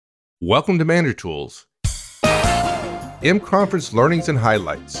Welcome to Manager Tools, M-Conference Learnings and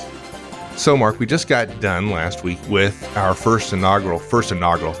Highlights. So, Mark, we just got done last week with our first inaugural,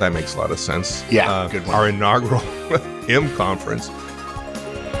 that makes a lot of sense. Yeah, good one. Our inaugural M-Conference.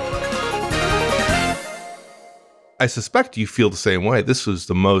 I suspect you feel the same way. This was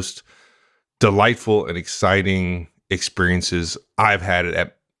the most delightful and exciting experiences I've had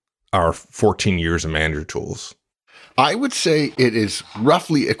at our 14 years of Manager Tools. I would say it is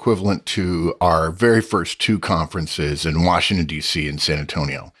roughly equivalent to our very first two conferences in Washington, D.C. and San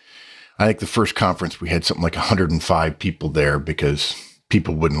Antonio. I think the first conference, we had something like 105 people there because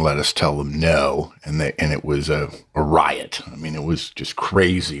people wouldn't let us tell them no. And it was a riot. I mean, it was just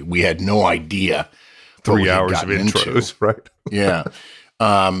crazy. We had no idea. 3 hours of intros, right? Yeah.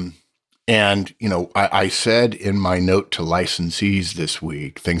 And, you know, I said in my note to licensees this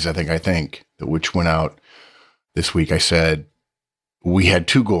week, things I think, which went out this week, I said, we had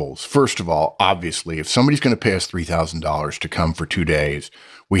two goals. First of all, obviously, if somebody's going to pay us $3,000 to come for 2 days,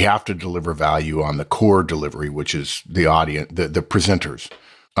 we have to deliver value on the core delivery, which is the audience, the presenters.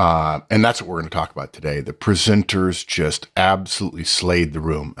 And that's what we're going to talk about today. The presenters just absolutely slayed the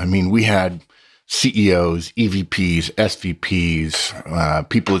room. I mean, we had CEOs, EVPs, SVPs,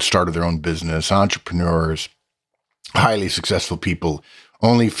 people that started their own business, entrepreneurs, highly successful people,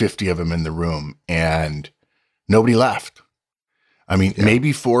 only 50 of them in the room, and nobody left. I mean,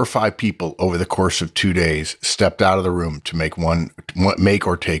 maybe 4 or 5 people over the course of 2 days stepped out of the room to make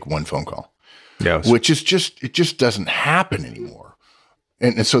or take one phone call. Yes. Which is it just doesn't happen anymore.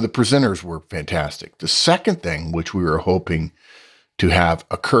 And so the presenters were fantastic. The second thing, which we were hoping to have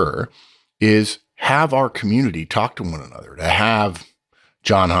occur, is have our community talk to one another, to have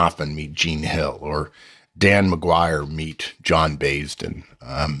John Hoffman meet Gene Hill or Dan McGuire meet John Baisden.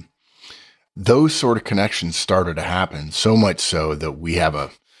 Those sort of connections started to happen, so much so that we have a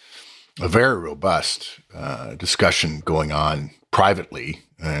very robust discussion going on privately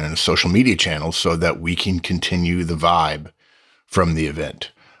and social media channels so that we can continue the vibe from the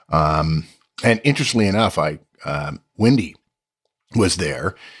event. And interestingly enough, Wendy was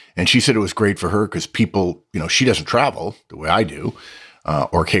there, and she said it was great for her because people, you know, she doesn't travel the way I do,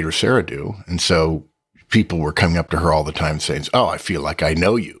 or Kate or Sarah do. And so people were coming up to her all the time saying, "Oh, I feel like I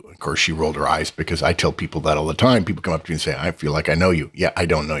know you." Of course, she rolled her eyes because I tell people that all the time. People come up to me and say, "I feel like I know you." Yeah, I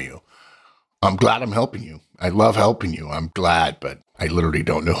don't know you. I'm glad I'm helping you. I love helping you. I'm glad, but I literally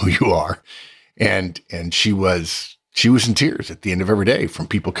don't know who you are. And she was in tears at the end of every day from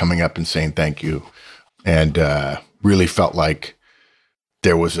people coming up and saying thank you, and really felt like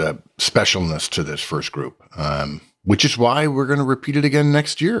there was a specialness to this first group, which is why we're going to repeat it again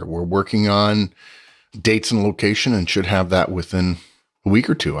next year. We're working on dates and location and should have that within a week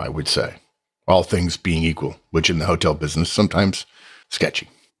or two, I would say, all things being equal, which in the hotel business, sometimes sketchy.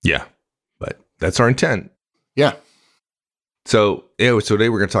 Yeah, but that's our intent. Yeah. So today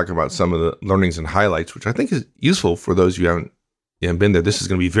we're going to talk about some of the learnings and highlights, which I think is useful for those who haven't been there. This is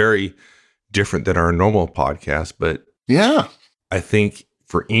going to be very different than our normal podcast, but yeah, I think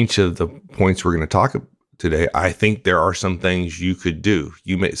for each of the points we're going to talk about today, I think there are some things you could do.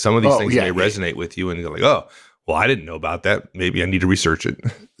 Some of these things may resonate with you, and you're like, "Oh, well, I didn't know about that. Maybe I need to research it."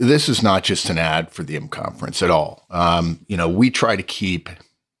 This is not just an ad for the M-Conference at all. You know, we try to keep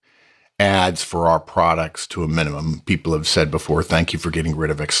ads for our products to a minimum. People have said before, thank you for getting rid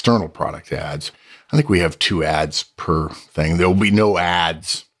of external product ads. I think we have 2 ads per thing. There will be no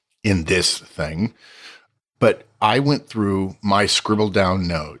ads in this thing. But I went through my scribbled down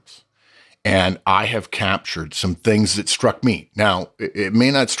notes, and I have captured some things that struck me. Now, it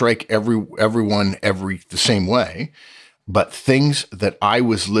may not strike everyone the same way, but things that I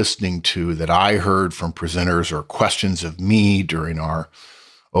was listening to that I heard from presenters or questions of me during our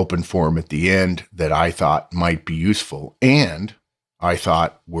open forum at the end that I thought might be useful and I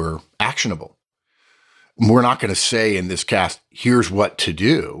thought were actionable. We're not going to say in this cast, here's what to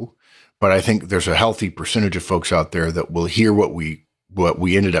do, but I think there's a healthy percentage of folks out there that will hear what we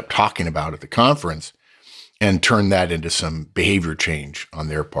ended up talking about at the conference and turn that into some behavior change on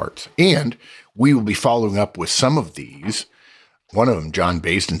their parts. And we will be following up with some of these. One of them, John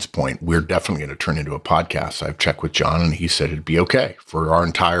Baisden's point, we're definitely going to turn into a podcast. I've checked with John, and he said it'd be okay for our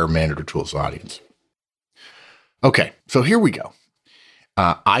entire Manager Tools audience. Okay, so here we go.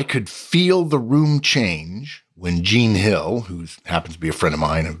 I could feel the room change when Gene Hill, who happens to be a friend of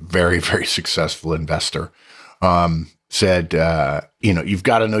mine, a very, very successful investor, said, you've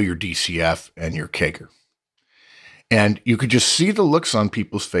got to know your DCF and your CAGR. And you could just see the looks on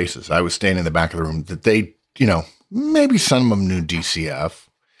people's faces. I was standing in the back of the room that they, maybe some of them knew DCF,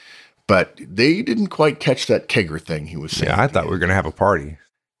 but they didn't quite catch that CAGR thing he was saying. Yeah, I thought we were going to have a party.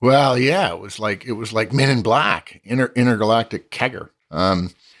 Well, yeah, it was like Men in Black, intergalactic kegger.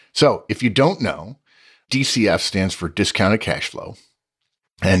 So if you don't know, DCF stands for discounted cash flow,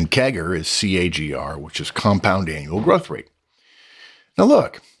 and CAGR is CAGR, which is compound annual growth rate. Now,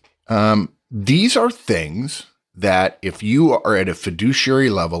 look, these are things that if you are at a fiduciary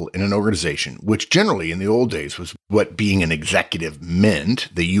level in an organization, which generally in the old days was what being an executive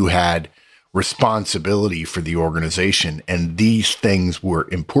meant, that you had responsibility for the organization, and these things were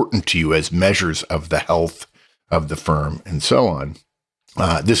important to you as measures of the health of the firm and so on.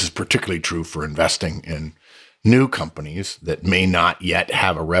 This is particularly true for investing in new companies that may not yet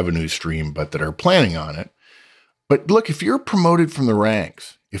have a revenue stream, but that are planning on it. But look, if you're promoted from the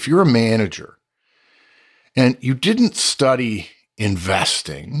ranks, if you're a manager and you didn't study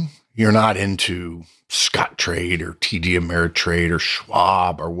investing, you're not into Scottrade or TD Ameritrade or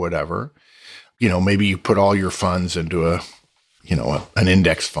Schwab or whatever, maybe you put all your funds into an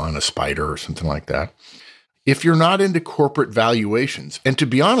index fund, a SPDR or something like that. If you're not into corporate valuations, and to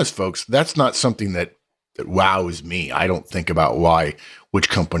be honest, folks, that's not something that wows me. I don't think about which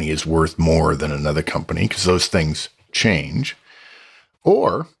company is worth more than another company, because those things change.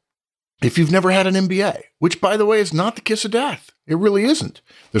 Or if you've never had an MBA, which, by the way, is not the kiss of death. It really isn't.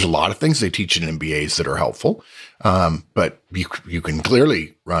 There's a lot of things they teach in MBAs that are helpful, but you can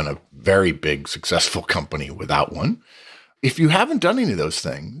clearly run a very big, successful company without one. If you haven't done any of those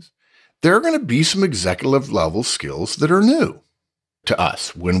things, there are going to be some executive level skills that are new to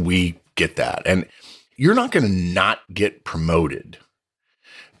us when we get that. And you're not going to not get promoted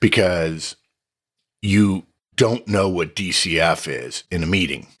because you don't know what DCF is in a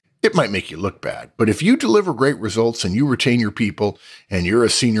meeting. It might make you look bad, but if you deliver great results and you retain your people and you're a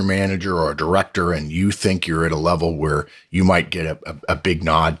senior manager or a director and you think you're at a level where you might get a big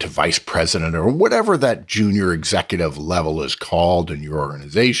nod to vice president or whatever that junior executive level is called in your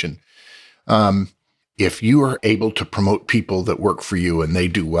organization, if you are able to promote people that work for you and they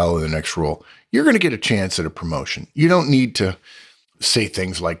do well in the next role, you're going to get a chance at a promotion. You don't need to say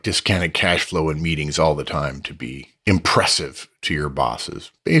things like discounted cash flow in meetings all the time to be impressive to your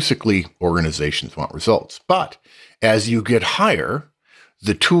bosses. Basically, organizations want results. But as you get higher,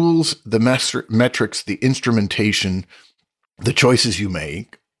 the tools, the metrics, the instrumentation, the choices you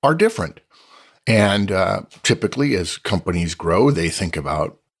make are different. And typically, as companies grow, they think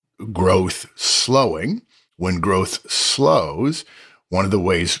about growth slowing. When growth slows, one of the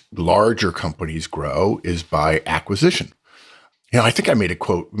ways larger companies grow is by acquisition. I think I made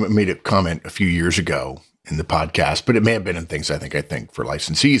a comment a few years ago in the podcast, but it may have been in Things I Think for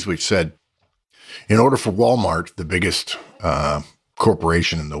Licensees, which said, in order for Walmart, the biggest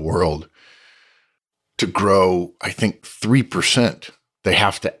corporation in the world, to grow, I think 3%, they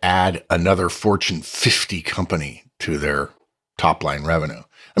have to add another Fortune 50 company to their top line revenue.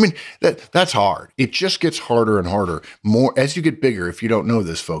 I mean, that's hard. It just gets harder and harder. More as you get bigger, if you don't know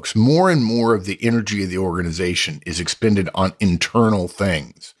this, folks, more and more of the energy of the organization is expended on internal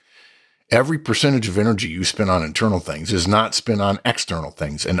things. Every percentage of energy you spend on internal things is not spent on external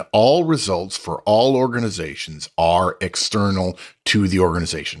things. And all results for all organizations are external to the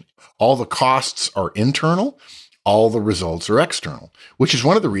organization. All the costs are internal. All the results are external, which is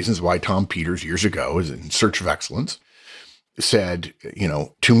one of the reasons why Tom Peters years ago, in Search of Excellence, said,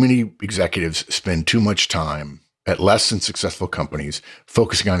 too many executives spend too much time at less than successful companies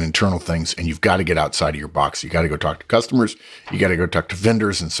focusing on internal things, and you've got to get outside of your box. You got to go talk to customers. You got to go talk to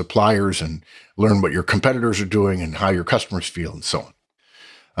vendors and suppliers and learn what your competitors are doing and how your customers feel and so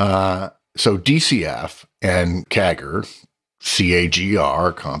on. So DCF and CAGR,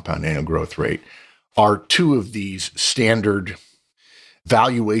 CAGR, compound annual growth rate, are two of these standard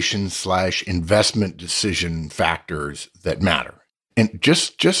valuation/investment decision factors that matter. And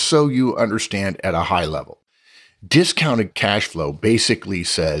just so you understand at a high level, discounted cash flow basically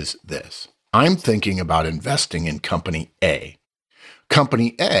says this: I'm thinking about investing in company A.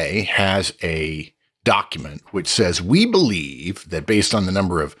 Company A has a document which says we believe that based on the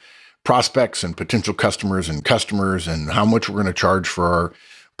number of prospects and potential customers and how much we're going to charge for our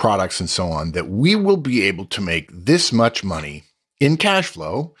products and so on, that we will be able to make this much money in cash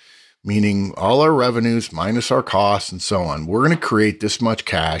flow, meaning all our revenues minus our costs and so on. We're going to create this much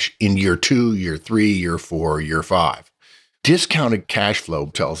cash in year 2, year 3, year 4, year 5. Discounted cash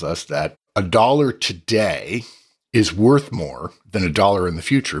flow tells us that $1 today is worth more than $1 in the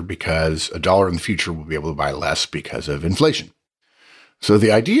future, because $1 in the future will be able to buy less because of inflation. So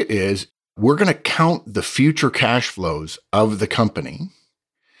the idea is we're going to count the future cash flows of the company,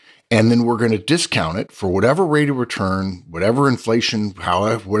 And then we're going to discount it for whatever rate of return, whatever inflation,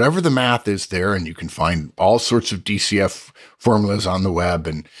 however, whatever the math is there. And you can find all sorts of DCF formulas on the web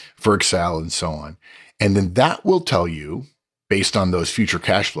and for Excel and so on. And then that will tell you, based on those future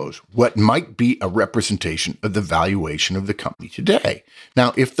cash flows, what might be a representation of the valuation of the company today.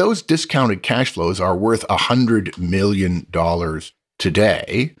 Now, if those discounted cash flows are worth $100 million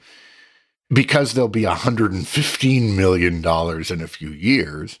today, because they'll be $115 million in a few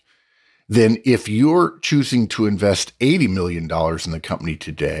years, then if you're choosing to invest $80 million in the company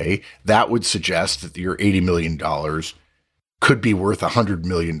today, that would suggest that your $80 million could be worth $100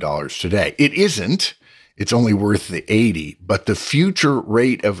 million today. It isn't. It's only worth the 80, but the future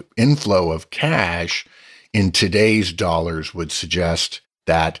rate of inflow of cash in today's dollars would suggest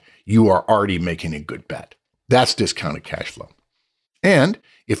that you are already making a good bet. That's discounted cash flow. And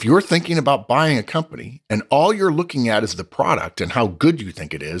if you're thinking about buying a company and all you're looking at is the product and how good you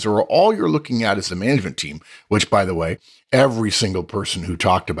think it is, or all you're looking at is the management team, which, by the way, every single person who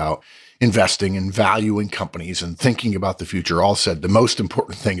talked about investing and valuing companies and thinking about the future all said the most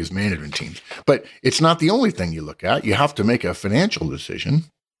important thing is management teams. But it's not the only thing you look at. You have to make a financial decision.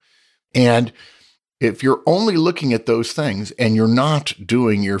 And if you're only looking at those things and you're not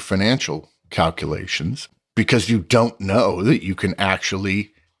doing your financial calculations because you don't know that you can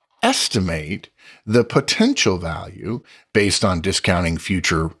actually estimate the potential value based on discounting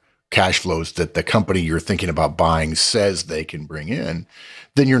future cash flows that the company you're thinking about buying says they can bring in,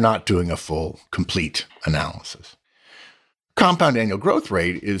 then you're not doing a full, complete analysis. Compound annual growth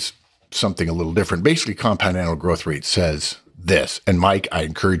rate is something a little different. Basically, compound annual growth rate says this, and Mike, I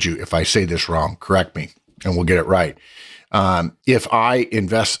encourage you, if I say this wrong, correct me and we'll get it right. If I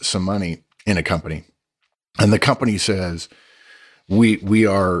invest some money in a company and the company says, we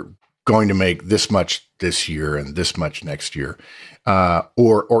are going to make this much this year and this much next year,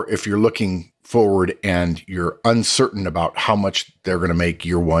 or if you're looking forward and you're uncertain about how much they're going to make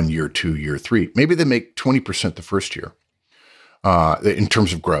year 1, year 2, year 3, maybe they make 20% the first year in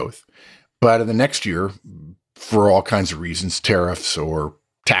terms of growth, but in the next year, for all kinds of reasons, tariffs or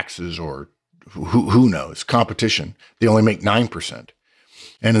taxes or who knows, competition, they only make 9%.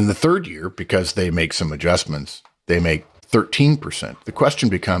 And in the third year, because they make some adjustments, they make 13%. The question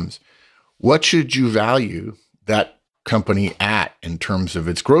becomes, what should you value that company at in terms of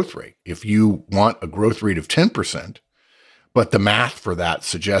its growth rate? If you want a growth rate of 10%, but the math for that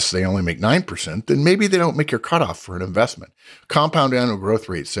suggests they only make 9%, then maybe they don't make your cutoff for an investment. Compound annual growth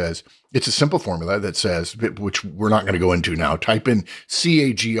rate says, it's a simple formula that says, which we're not going to go into now, type in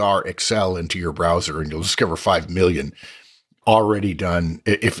CAGR Excel into your browser and you'll discover 5 million already done.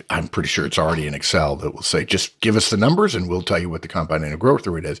 If I'm pretty sure it's already in Excel that will say, just give us the numbers and we'll tell you what the compound annual growth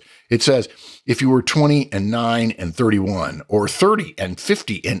rate is. It says, if you were 20 and 9 and 31 or 30 and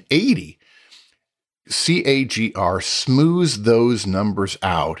 50 and 80, CAGR smooths those numbers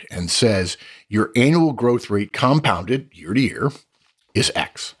out and says your annual growth rate compounded year to year is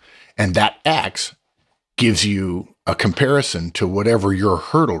X. And that X gives you a comparison to whatever your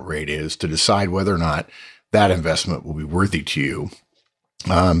hurdle rate is to decide whether or not that investment will be worthy to you.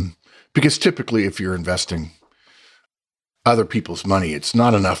 Because typically if you're investing other people's money, it's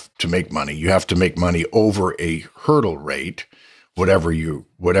not enough to make money. You have to make money over a hurdle rate,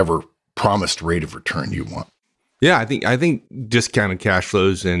 whatever promised rate of return you want. Yeah, I think discounted cash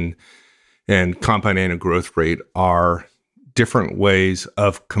flows and compound annual growth rate are different ways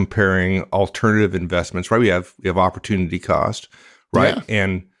of comparing alternative investments, right? We have opportunity cost, right? Yeah.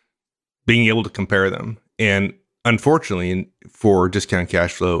 And being able to compare them. And unfortunately, for discounted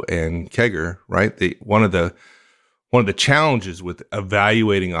cash flow and CAGR, right? One of the challenges with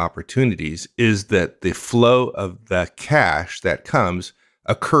evaluating opportunities is that the flow of the cash that comes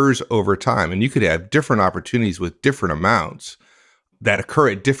occurs over time. And you could have different opportunities with different amounts that occur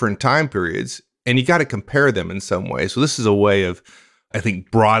at different time periods, and you got to compare them in some way. So this is a way of, I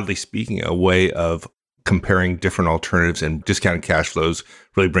think, broadly speaking, a way of comparing different alternatives, and discounted cash flows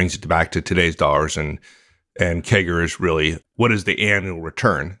really brings it back to today's dollars, and CAGR is really what is the annual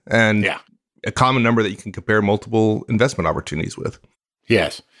return, and a common number that you can compare multiple investment opportunities with.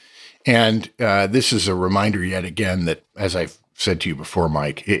 Yes. And this is a reminder yet again that, as I've said to you before,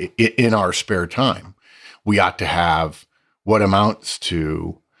 Mike, in our spare time, we ought to have what amounts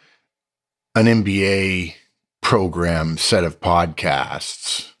to an MBA program set of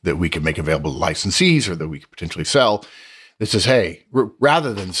podcasts that we can make available to licensees or that we could potentially sell that says, hey,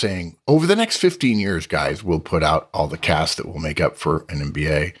 rather than saying over the next 15 years, guys, we'll put out all the casts that will make up for an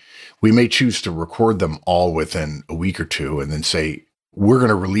MBA, we may choose to record them all within a week or two and then say, we're going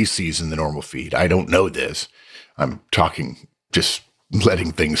to release these in the normal feed. I don't know this. I'm talking just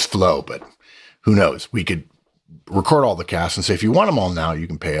letting things flow, but who knows? We could record all the casts and say, if you want them all now, you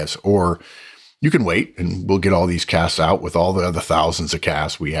can pay us, or you can wait and we'll get all these casts out with all the other thousands of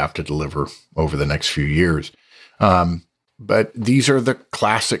casts we have to deliver over the next few years. But these are the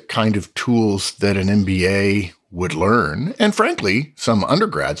classic kind of tools that an MBA would learn. And frankly, some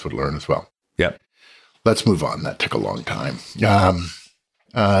undergrads would learn as well. Yep. Let's move on. That took a long time.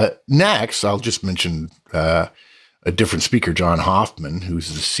 Next, I'll just mention a different speaker, John Hoffman,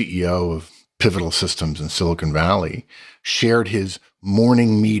 who's the CEO of Pivotal Systems in Silicon Valley, shared his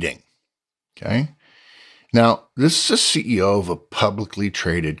morning meeting. Okay. Now, this is a CEO of a publicly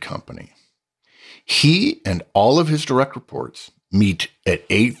traded company. He and all of his direct reports meet at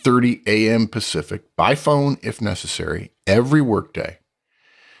 8:30 a.m. Pacific by phone, if necessary, every workday.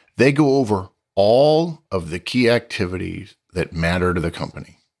 They go over all of the key activities that matter to the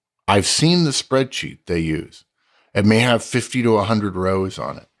company. I've seen the spreadsheet they use. It may have 50 to 100 rows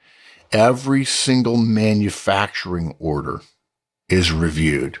on it. Every single manufacturing order is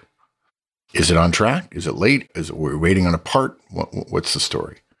reviewed. Is it on track? Is it late? We're waiting on a part? What's the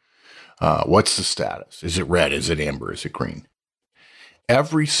story? What's the status? Is it red? Is it amber? Is it green?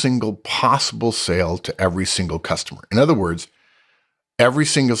 Every single possible sale to every single customer. In other words, every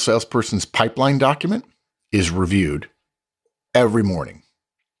single salesperson's pipeline document is reviewed every morning.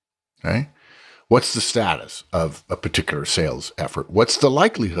 Okay? What's the status of a particular sales effort? What's the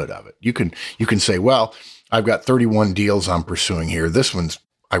likelihood of it? You can say, well, I've got 31 deals I'm pursuing here. This one's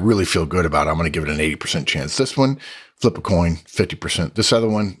I really feel good about. I'm going to give it an 80% chance. This one, flip a coin, 50%. This other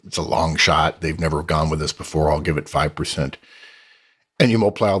one, it's a long shot. They've never gone with this before. I'll give it 5%. And you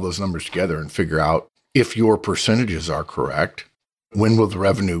multiply all those numbers together and figure out if your percentages are correct, when will the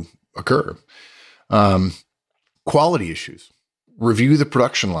revenue occur? Quality issues. Review the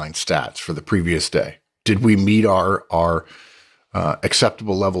production line stats for the previous day. Did we meet our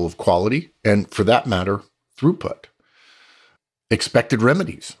acceptable level of quality? And for that matter, throughput. Expected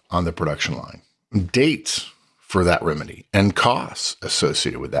remedies on the production line, dates for that remedy, and costs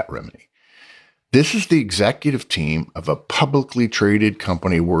associated with that remedy. This is the executive team of a publicly traded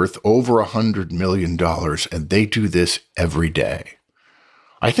company worth over $100 million, and they do this every day.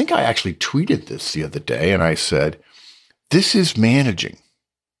 I think I actually tweeted this the other day, and I said, this is managing.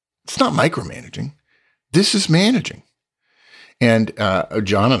 It's not micromanaging. This is managing. And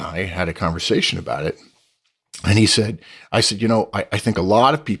John and I had a conversation about it. And I said, I think a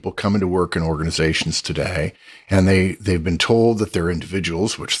lot of people come into work in organizations today, and they've been told that they're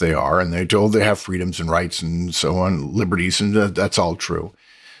individuals, which they are, and they're told they have freedoms and rights and so on, liberties, and that's all true.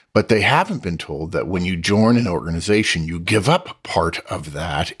 But they haven't been told that when you join an organization, you give up part of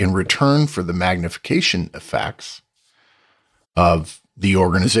that in return for the magnification effects of the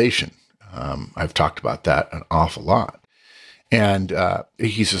organization. I've talked about that an awful lot. And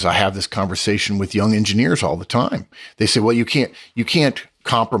he says, I have this conversation with young engineers all the time. They say, well, you can't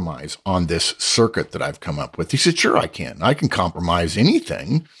compromise on this circuit that I've come up with. He said, sure, I can. I can compromise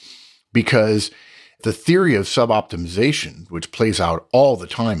anything, because the theory of suboptimization, which plays out all the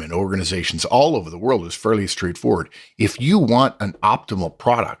time in organizations all over the world, is fairly straightforward. If you want an optimal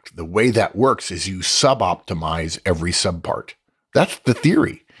product, the way that works is you suboptimize every subpart. That's the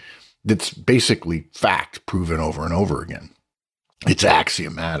theory. That's basically fact proven over and over again. It's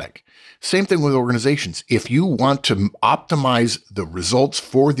axiomatic. Same thing with organizations. If you want to optimize the results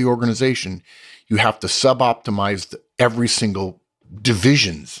for the organization, you have to suboptimize every single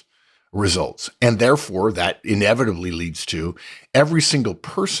division's results. And therefore, that inevitably leads to every single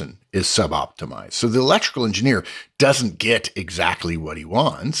person is suboptimized. So the electrical engineer doesn't get exactly what he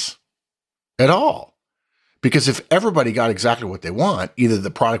wants at all. Because if everybody got exactly what they want, either the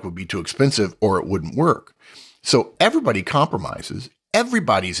product would be too expensive or it wouldn't work. So everybody compromises.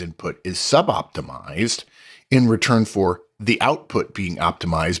 Everybody's input is suboptimized in return for the output being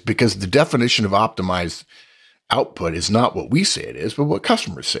optimized, because the definition of optimized output is not what we say it is, but what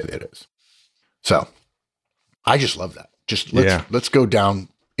customers say it is. So I just love that. Just let's go down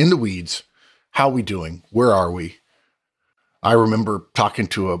in the weeds. How are we doing? Where are we? I remember talking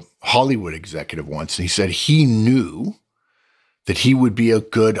to a Hollywood executive once, and he said he knew that he would be a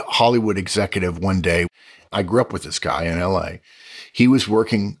good Hollywood executive one day. I grew up with this guy in LA. He was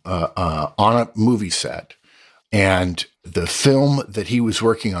working on a movie set, and the film that he was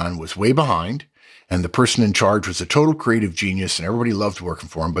working on was way behind, and the person in charge was a total creative genius, and everybody loved working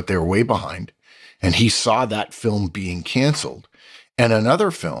for him, but they were way behind. And he saw that film being canceled. And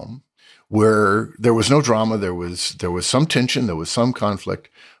another film where there was no drama. There was some tension. There was some conflict.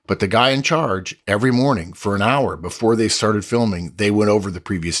 But the guy in charge, every morning for an hour before they started filming, they went over the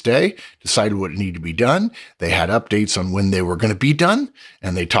previous day, decided what needed to be done. They had updates on when they were going to be done,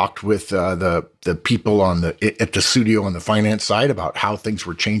 and they talked with the people at the studio on the finance side about how things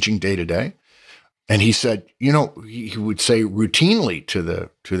were changing day to day. And he said, he would say routinely to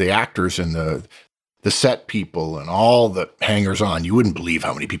the actors and the set people and all the hangers on, you wouldn't believe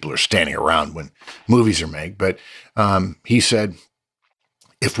how many people are standing around when movies are made. But he said,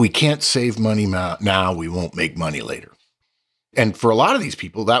 if we can't save money now, we won't make money later. And for a lot of these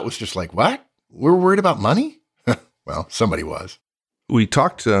people, that was just like, what? We're worried about money? Well, somebody was. We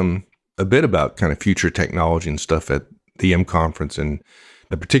talked a bit about kind of future technology and stuff at the M conference, and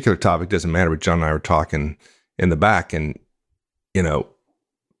the particular topic doesn't matter, but John and I were talking in the back, and,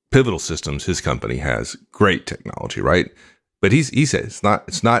 Pivotal Systems, his company, has great technology, right? But he said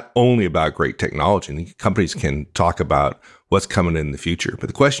it's not only about great technology, and companies can talk about what's coming in the future. But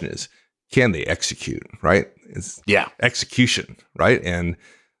the question is, can they execute, right? It's execution, right? And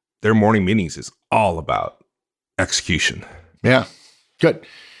their morning meetings is all about execution. Yeah, good.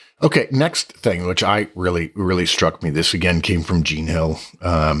 Okay, next thing, which I really struck me. This again came from Gene Hill,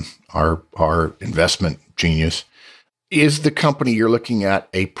 our investment genius. Is the company you're looking at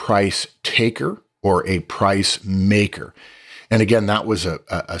a price taker or a price maker? And again, that was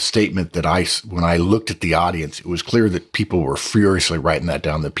a statement that when I looked at the audience, it was clear that people were furiously writing that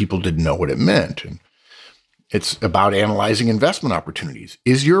down, that people didn't know what it meant. And it's about analyzing investment opportunities.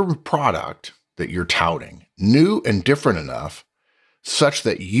 Is your product that you're touting new and different enough such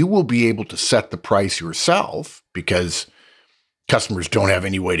that you will be able to set the price yourself because customers don't have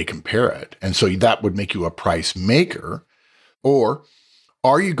any way to compare it? And so that would make you a price maker. Or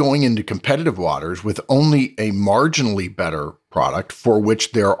are you going into competitive waters with only a marginally better product for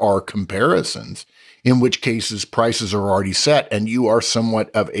which there are comparisons, in which cases prices are already set and you are somewhat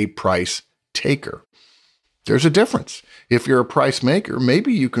of a price taker? There's a difference. If you're a price maker,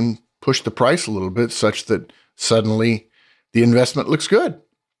 maybe you can push the price a little bit such that suddenly the investment looks good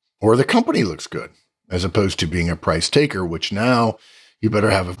or the company looks good, as opposed to being a price taker, which now you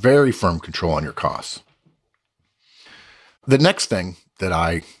better have a very firm control on your costs. The next thing that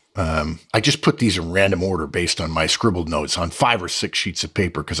I just put these in random order based on my scribbled notes on 5 or 6 sheets of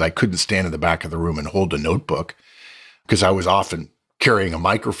paper because I couldn't stand in the back of the room and hold a notebook because I was often carrying a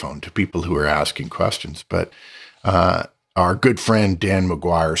microphone to people who were asking questions. But our good friend Dan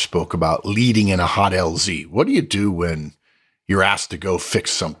McGuire spoke about leading in a hot LZ. What do you do when you're asked to go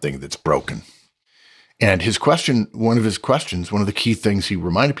fix something that's broken? And one of the key things he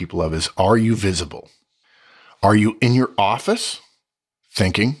reminded people of is, are you visible? Are you in your office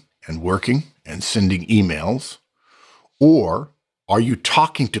thinking and working and sending emails? Or are you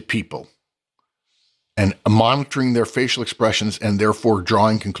talking to people and monitoring their facial expressions and therefore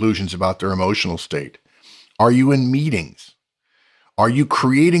drawing conclusions about their emotional state? Are you in meetings? Are you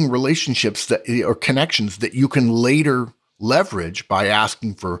creating relationships or connections that you can later leverage by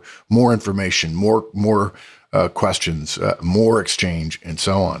asking for more information, more questions, more exchange, and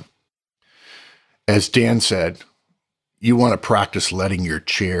so on? As Dan said, you want to practice letting your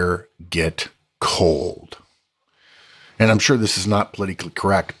chair get cold. And I'm sure this is not politically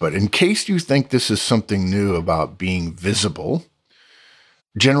correct, but in case you think this is something new about being visible,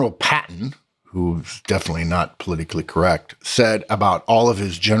 General Patton, who's definitely not politically correct, said about all of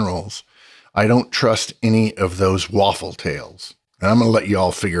his generals, I don't trust any of those waffle tails. And I'm going to let you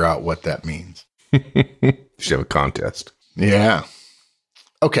all figure out what that means. You should have a contest. Yeah.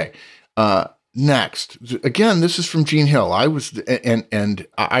 Okay. Next, again, this is from Gene Hill. I was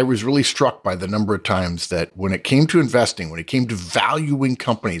really struck by the number of times that when it came to investing, when it came to valuing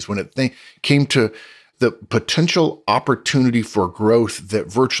companies, when it came to the potential opportunity for growth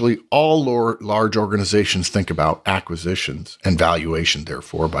that virtually all large organizations think about, acquisitions and valuation,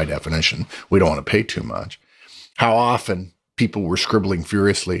 therefore, by definition, we don't want to pay too much. How often people were scribbling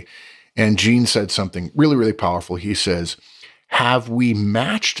furiously. And Gene said something really, really powerful. He says, have we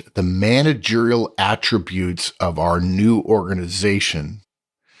matched the managerial attributes of our new organization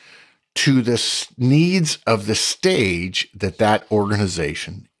to the needs of the stage that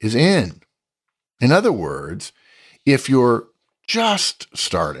organization is in? In other words, if you're just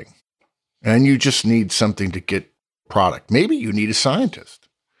starting and you just need something to get product, maybe you need a scientist.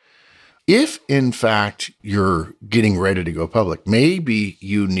 If, in fact, you're getting ready to go public, maybe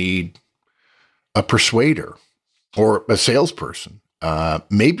you need a persuader or a salesperson.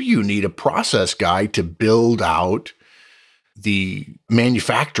 Maybe you need a process guy to build out the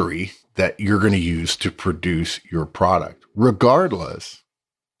manufactory that you're going to use to produce your product. Regardless,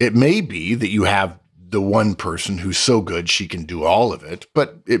 It may be that you have the one person who's so good she can do all of it,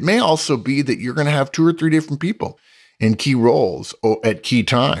 but it may also be that you're going to have 2 or 3 different people in key roles at key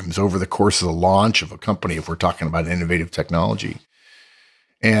times over the course of the launch of a company, if we're talking about innovative technology.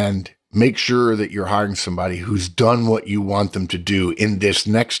 And make sure that you're hiring somebody who's done what you want them to do in this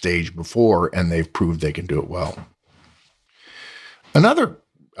next stage before, and they've proved they can do it well. Another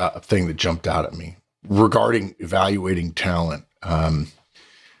thing that jumped out at me regarding evaluating talent,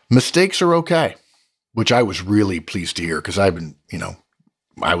 mistakes are okay, which I was really pleased to hear because I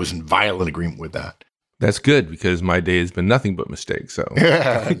was in violent agreement with that. That's good because my day has been nothing but mistakes. So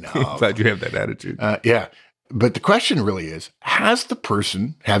No. glad you have that attitude. Yeah. But the question really is, has the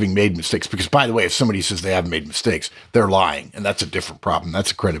person having made mistakes, because by the way, if somebody says they haven't made mistakes, they're lying. And that's a different problem.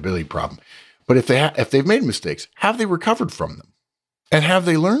 That's a credibility problem. But if they've made mistakes, have they recovered from them? And have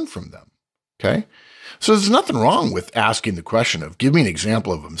they learned from them? Okay. So there's nothing wrong with asking the question of, give me an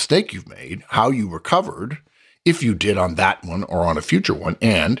example of a mistake you've made, how you recovered, if you did on that one or on a future one,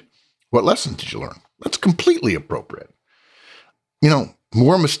 and what lessons did you learn? That's completely appropriate.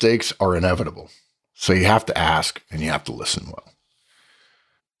 More mistakes are inevitable. So you have to ask and you have to listen well.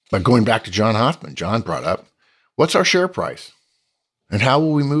 But going back to John Hoffman, John brought up, what's our share price and how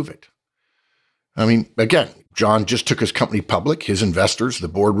will we move it? I mean, again, John just took his company public, his investors, the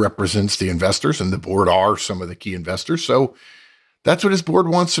board represents the investors, and the board are some of the key investors. So that's what his board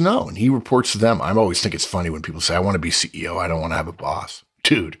wants to know. And he reports to them. I always think it's funny when people say, I want to be CEO. I don't want to have a boss.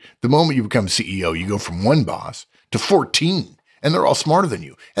 Dude, the moment you become CEO, you go from 1 boss to 14, and they're all smarter than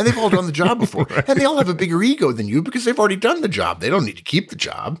you. And they've all done the job before. Right. And they all have a bigger ego than you because they've already done the job. They don't need to keep the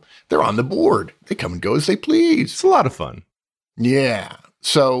job. They're on the board. They come and go as they please. It's a lot of fun. Yeah.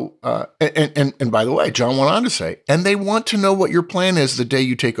 So, and by the way, John went on to say, and they want to know what your plan is the day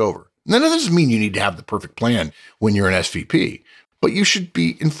you take over. Now, that doesn't mean you need to have the perfect plan when you're an SVP, but you should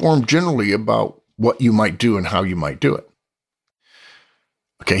be informed generally about what you might do and how you might do it.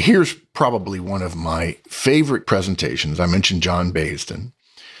 Okay, here's probably one of my favorite presentations. I mentioned John Baisden.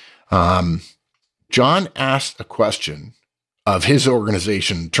 John asked a question of his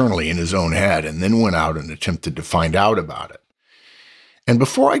organization internally in his own head and then went out and attempted to find out about it. And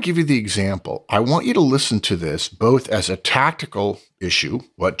before I give you the example, I want you to listen to this both as a tactical issue,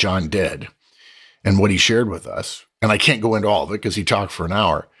 what John did, and what he shared with us. And I can't go into all of it because he talked for an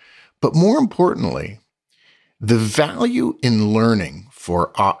hour. But more importantly, the value in learning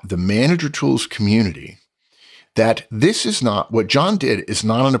for the Manager Tools community, that this is not, what John did is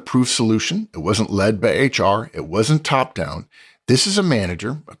not an approved solution. It wasn't led by HR. It wasn't top down. This is a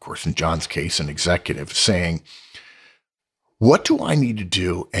manager, of course, in John's case, an executive, saying, what do I need to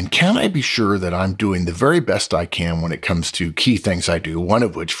do? And can I be sure that I'm doing the very best I can when it comes to key things I do, one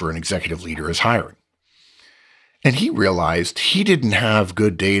of which for an executive leader is hiring. And he realized he didn't have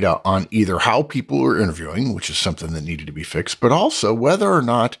good data on either how people were interviewing, which is something that needed to be fixed, but also whether or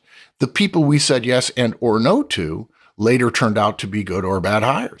not the people we said yes and or no to later turned out to be good or bad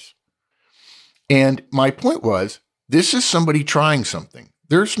hires. And my point was, this is somebody trying something.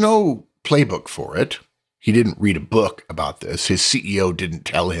 There's no playbook for it. He didn't read a book about this. His CEO didn't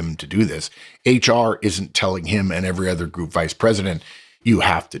tell him to do this. HR isn't telling him and every other group vice president, you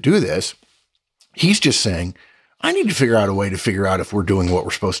have to do this. He's just saying, I need to figure out a way to figure out if we're doing what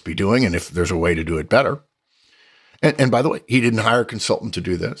we're supposed to be doing and if there's a way to do it better. And by the way, he didn't hire a consultant to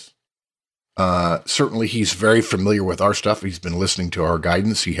do this. Certainly, he's very familiar with our stuff. He's been listening to our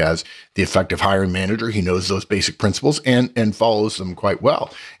guidance. He has the Effective Hiring Manager. He knows those basic principles and follows them quite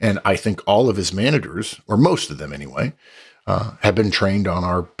well. And I think all of his managers, or most of them anyway, have been trained on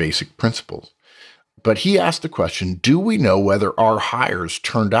our basic principles. But he asked the question, do we know whether our hires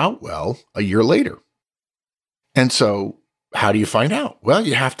turned out well a year later? And so how do you find out? Well,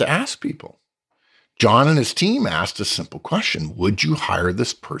 you have to ask people. John and his team asked a simple question. Would you hire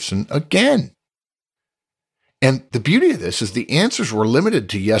this person again? And the beauty of this is the answers were limited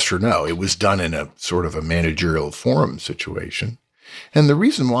to yes or no. It was done in a sort of a managerial forum situation. And the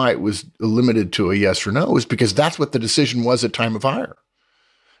reason why it was limited to a yes or no is because that's what the decision was at time of hire.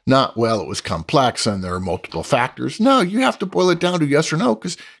 Not, well, it was complex and there are multiple factors. No, you have to boil it down to yes or no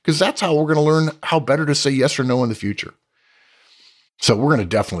because that's how we're going to learn how better to say yes or no in the future. So we're going to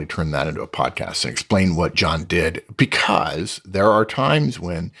definitely turn that into a podcast and explain what John did, because there are times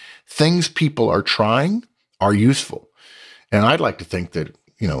when things people are trying are useful. And I'd like to think that,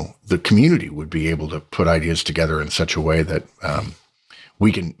 the community would be able to put ideas together in such a way that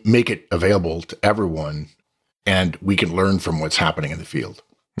we can make it available to everyone and we can learn from what's happening in the field.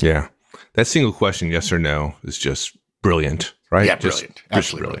 Yeah. That single question, yes or no, is just brilliant, right? Yeah, brilliant.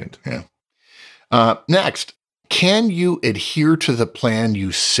 Absolutely brilliant. Yeah. Next, can you adhere to the plan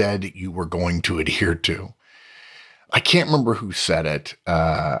you said you were going to adhere to? I can't remember who said it.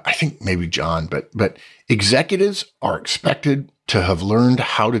 I think maybe John, but executives are expected to have learned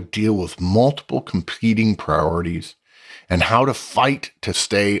how to deal with multiple competing priorities and how to fight to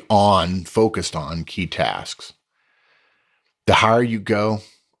stay focused on key tasks. The higher you go,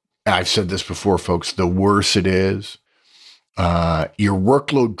 I've said this before, folks, the worse it is. Your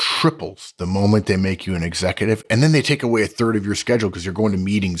workload triples the moment they make you an executive, and then they take away a third of your schedule because you're going to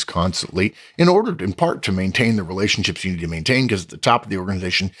meetings constantly in order, in part, to maintain the relationships you need to maintain, because at the top of the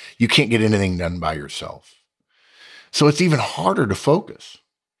organization, you can't get anything done by yourself. So it's even harder to focus.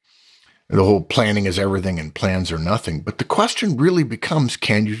 The whole planning is everything and plans are nothing. But the question really becomes,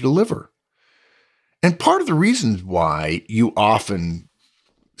 can you deliver? And part of the reasons why you often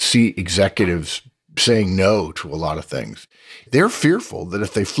see executives saying no to a lot of things, they're fearful that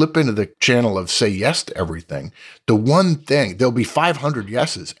if they flip into the channel of say yes to everything, the one thing, there'll be 500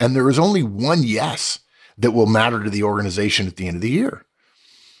 yeses, and there is only one yes that will matter to the organization at the end of the year.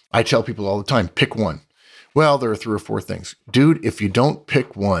 I tell people all the time, pick one. Well, there are 3 or 4 things. Dude, if you don't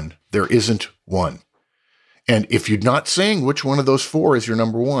pick one, there isn't one. And if you're not saying which one of those 4 is your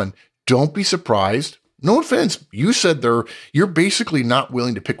number one, don't be surprised. No offense. You said you're basically not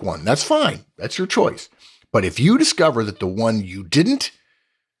willing to pick one. That's fine. That's your choice. But if you discover that the one you didn't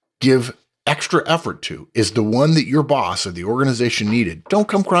give extra effort to is the one that your boss or the organization needed, don't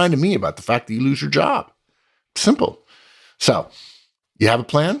come crying to me about the fact that you lose your job. Simple. So you have a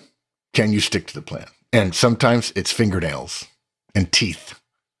plan. Can you stick to the plan? And sometimes it's fingernails and teeth.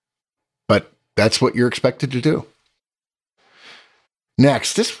 But that's what you're expected to do.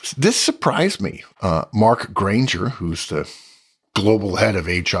 Next, this surprised me. Mark Granger, who's the global head of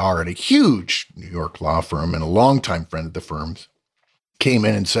HR at a huge New York law firm and a longtime friend of the firm's, came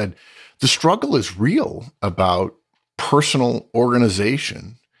in and said, the struggle is real about personal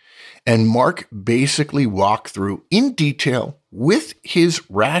organization. And Mark basically walked through in detail with his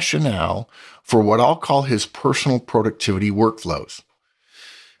rationale for what I'll call his personal productivity workflows.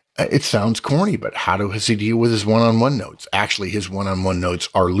 It sounds corny, but how does he deal with his one-on-one notes? Actually, his one-on-one notes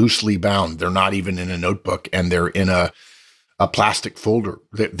are loosely bound. They're not even in a notebook, and they're in a plastic folder.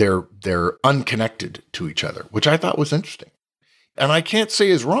 They're unconnected to each other, which I thought was interesting. And I can't say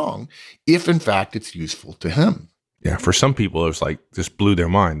is wrong if, in fact, it's useful to him. Yeah, for some people, it was like just blew their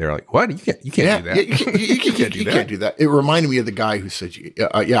mind. They're like, "What? You can't do that. You can't do that." It reminded me of the guy who said,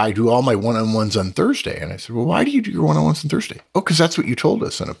 "Yeah, I do all my one-on-ones on Thursday." And I said, "Well, why do you do your one-on-ones on Thursday?" "Oh, because that's what you told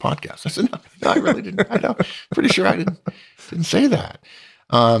us in a podcast." I said, "No, I really didn't. I know, pretty sure I didn't say that."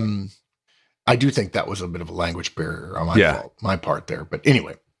 I do think that was a bit of a language barrier on my part there. But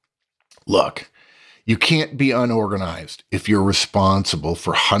anyway, look. You can't be unorganized if you're responsible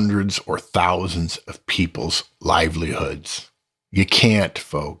for hundreds or thousands of people's livelihoods. You can't,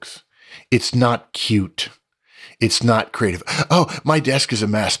 folks. It's not cute. It's not creative. Oh, my desk is a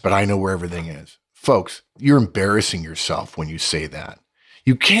mess, but I know where everything is. Folks, you're embarrassing yourself when you say that.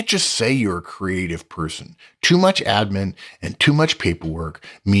 You can't just say you're a creative person. Too much admin and too much paperwork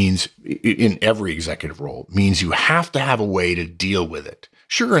means, in every executive role, means you have to have a way to deal with it.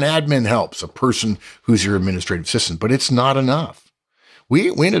 Sure, an admin helps, a person who's your administrative assistant, but it's not enough. We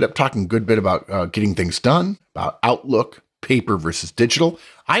ended up talking a good bit about getting things done, about Outlook, paper versus digital.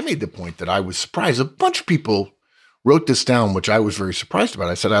 I made the point that I was surprised. A bunch of people wrote this down, which I was very surprised about.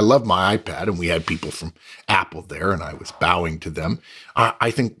 I said, I love my iPad, and we had people from Apple there, and I was bowing to them.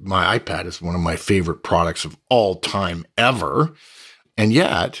 I think my iPad is one of my favorite products of all time ever, and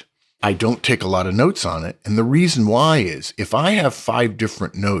yet I don't take a lot of notes on it. And the reason why is if I have 5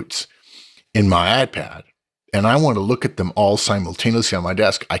 different notes in my iPad and I want to look at them all simultaneously on my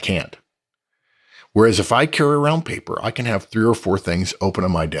desk, I can't. Whereas if I carry around paper, I can have 3 or 4 things open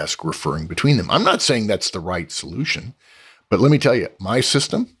on my desk referring between them. I'm not saying that's the right solution, but let me tell you, my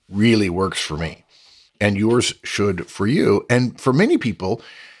system really works for me, and yours should for you. And for many people,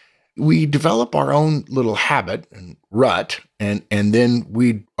 we develop our own little habit and rut, and then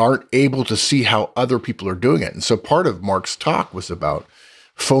we aren't able to see how other people are doing it. And so part of Mark's talk was about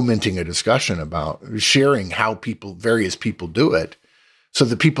fomenting a discussion about sharing how various people do it, so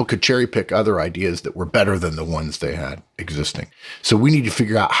that people could cherry pick other ideas that were better than the ones they had existing. So we need to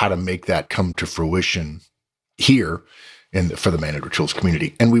figure out how to make that come to fruition here for the Manager Tools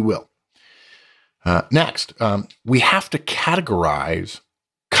community, and we will. Next, we have to categorize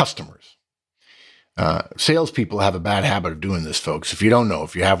customers. Salespeople have a bad habit of doing this, folks. If you don't know,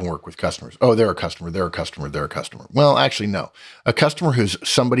 if you haven't worked with customers, oh, they're a customer, they're a customer, they're a customer. Well, actually, no. A customer is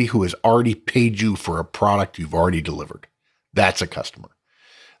somebody who has already paid you for a product you've already delivered. That's a customer.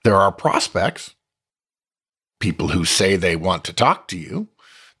 There are prospects, people who say they want to talk to you.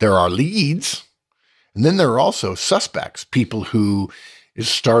 There are leads. And then there are also suspects, people who is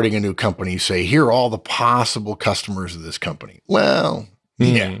starting a new company, say, here are all the possible customers of this company. Well,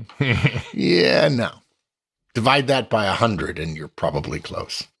 yeah. Yeah, no. Divide that by 100 and you're probably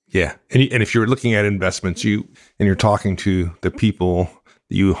close. Yeah. And if you're looking at investments, you're talking to the people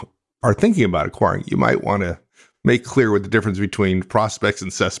that you are thinking about acquiring, you might want to make clear what the difference between prospects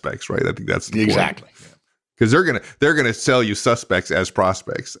and suspects, right? I think that's the exactly. Because they're gonna sell you suspects as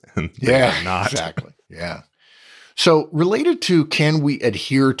prospects, and they're not. Exactly. Yeah. So related to, can we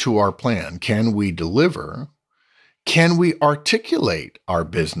adhere to our plan? Can we deliver? Can we articulate our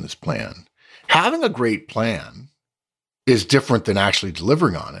business plan? Having a great plan is different than actually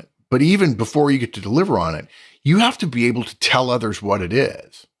delivering on it. But even before you get to deliver on it, you have to be able to tell others what it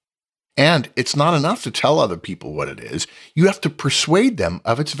is. And it's not enough to tell other people what it is. You have to persuade them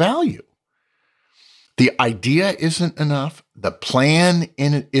of its value. The idea isn't enough. The plan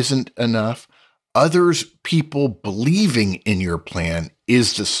in it isn't enough. Others, people believing in your plan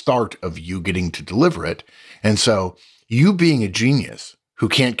is the start of you getting to deliver it. And so you being a genius who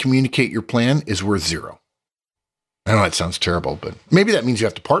can't communicate your plan is worth zero. I know that sounds terrible, but maybe that means you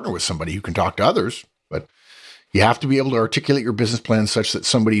have to partner with somebody who can talk to others, but you have to be able to articulate your business plan such that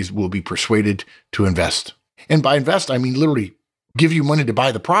somebody will be persuaded to invest. And by invest, I mean literally give you money to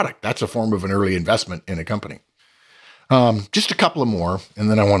buy the product. That's a form of an early investment in a company. Just a couple of more, and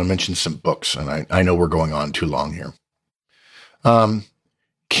then I want to mention some books, and I know we're going on too long here.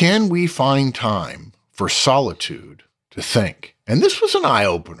 Can we find time for solitude to think? And this was an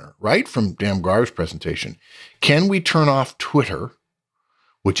eye-opener, right, from Dan Grier's presentation. Can we turn off Twitter,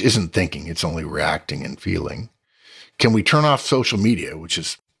 which isn't thinking, it's only reacting and feeling? Can we turn off social media, which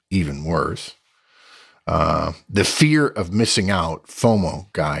is even worse? The fear of missing out,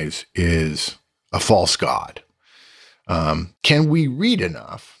 FOMO, guys, is a false god. Can we read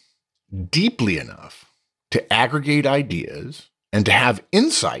enough, deeply enough, to aggregate ideas and to have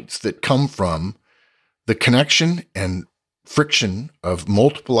insights that come from the connection and friction of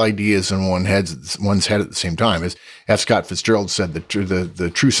multiple ideas in one's head at the same time? As F. Scott Fitzgerald said,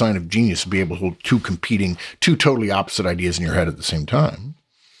 the true sign of genius is to be able to hold two totally opposite ideas in your head at the same time.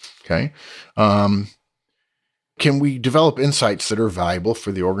 Okay. Can we develop insights that are valuable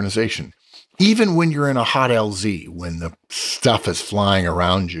for the organization? Even when you're in a hot LZ, when the stuff is flying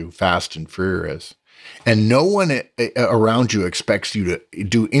around you fast and furious, and no one around you expects you to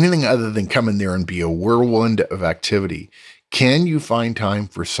do anything other than come in there and be a whirlwind of activity, can you find time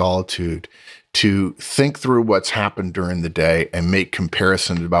for solitude to think through what's happened during the day and make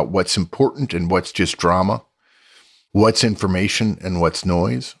comparisons about what's important and what's just drama, what's information and what's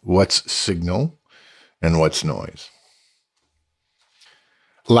noise, what's signal and what's noise?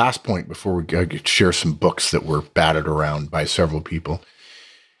 Last point before we share some books that were batted around by several people.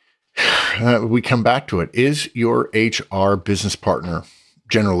 We come back to it. Is your HR business partner,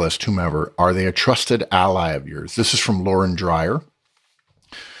 generalist, whomever, are they a trusted ally of yours? This is from Lauren Dreyer.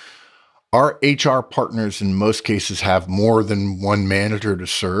 Our HR partners in most cases have more than one manager to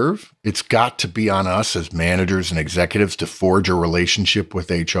serve. It's got to be on us as managers and executives to forge a relationship with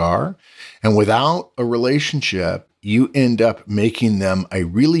HR. And without a relationship, you end up making them a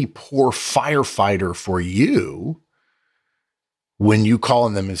really poor firefighter for you when you call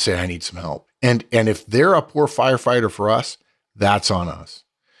on them and say, I need some help. And if they're a poor firefighter for us, that's on us.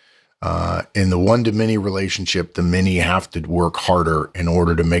 In the one-to-many relationship, the many have to work harder in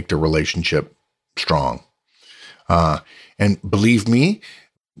order to make the relationship strong. And believe me,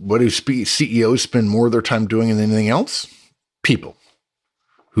 what do CEOs spend more of their time doing than anything else? People.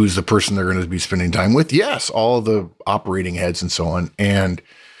 Who's the person they're going to be spending time with? Yes, all of the operating heads and so on, and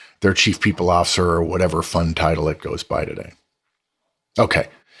their chief people officer or whatever fun title it goes by today. Okay.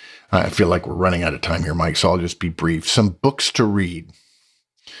 I feel like we're running out of time here, Mike, so I'll just be brief. Some books to read.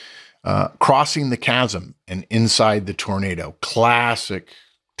 Crossing the Chasm and Inside the Tornado, classic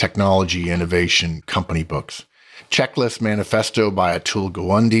technology innovation company books. Checklist Manifesto by Atul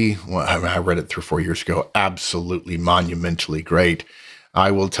Gawande. Well, I read it 3 or 4 years ago. Absolutely monumentally great.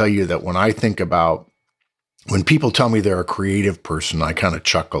 I will tell you that when people tell me they're a creative person, I kind of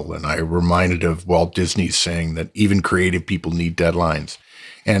chuckle, and I'm reminded of Walt Disney saying that even creative people need deadlines.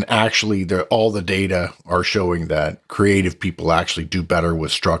 And actually, all the data are showing that creative people actually do better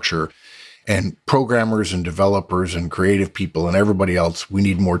with structure. And programmers and developers and creative people and everybody else, we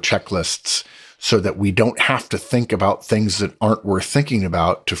need more checklists so that we don't have to think about things that aren't worth thinking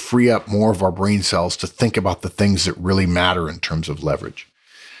about, to free up more of our brain cells to think about the things that really matter in terms of leverage.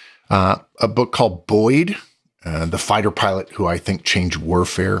 A book called Boyd, The fighter pilot who I think changed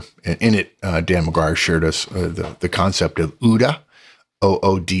warfare. In it, Dan McGuire shared us the concept of OODA,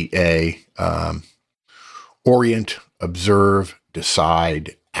 OODA, orient, observe,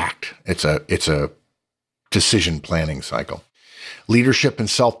 decide, act. It's a decision planning cycle. Leadership and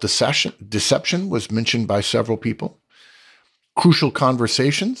self-deception was mentioned by several people. Crucial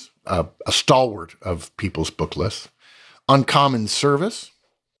conversations, a stalwart of people's book lists. Uncommon service.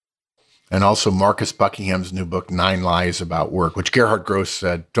 And also Marcus Buckingham's new book, 9 Lies About Work, which Gerhard Gross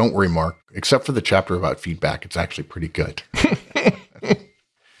said, don't worry, Mark, except for the chapter about feedback. It's actually pretty good.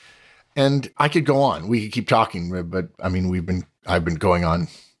 And I could go on. We could keep talking, but I mean, I've been going on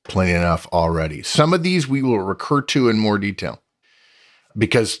plenty enough already. Some of these we will recur to in more detail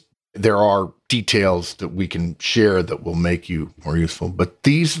because there are details that we can share that will make you more useful. But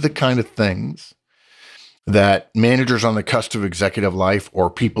these are the kind of things that managers on the cusp of executive life or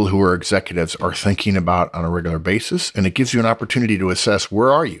people who are executives are thinking about on a regular basis. And it gives you an opportunity to assess,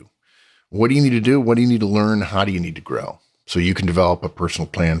 where are you? What do you need to do? What do you need to learn? How do you need to grow? So you can develop a personal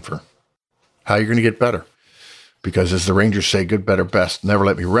plan for how you're going to get better. Because as the Rangers say, good, better, best, never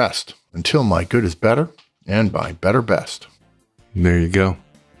let me rest until my good is better and my better best. There you go.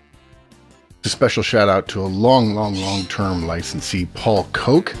 A special shout out to a long-term licensee, Paul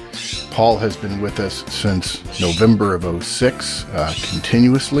Koch. Paul has been with us since November of 2006,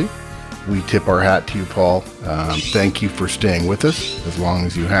 continuously. We tip our hat to you, Paul. Thank you for staying with us as long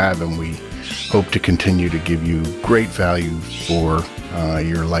as you have, and we hope to continue to give you great value for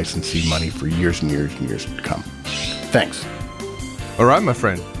your licensee money for years and years and years to come. Thanks. All right, my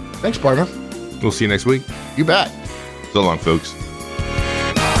friend. Thanks, partner. We'll see you next week. You bet. So long, folks.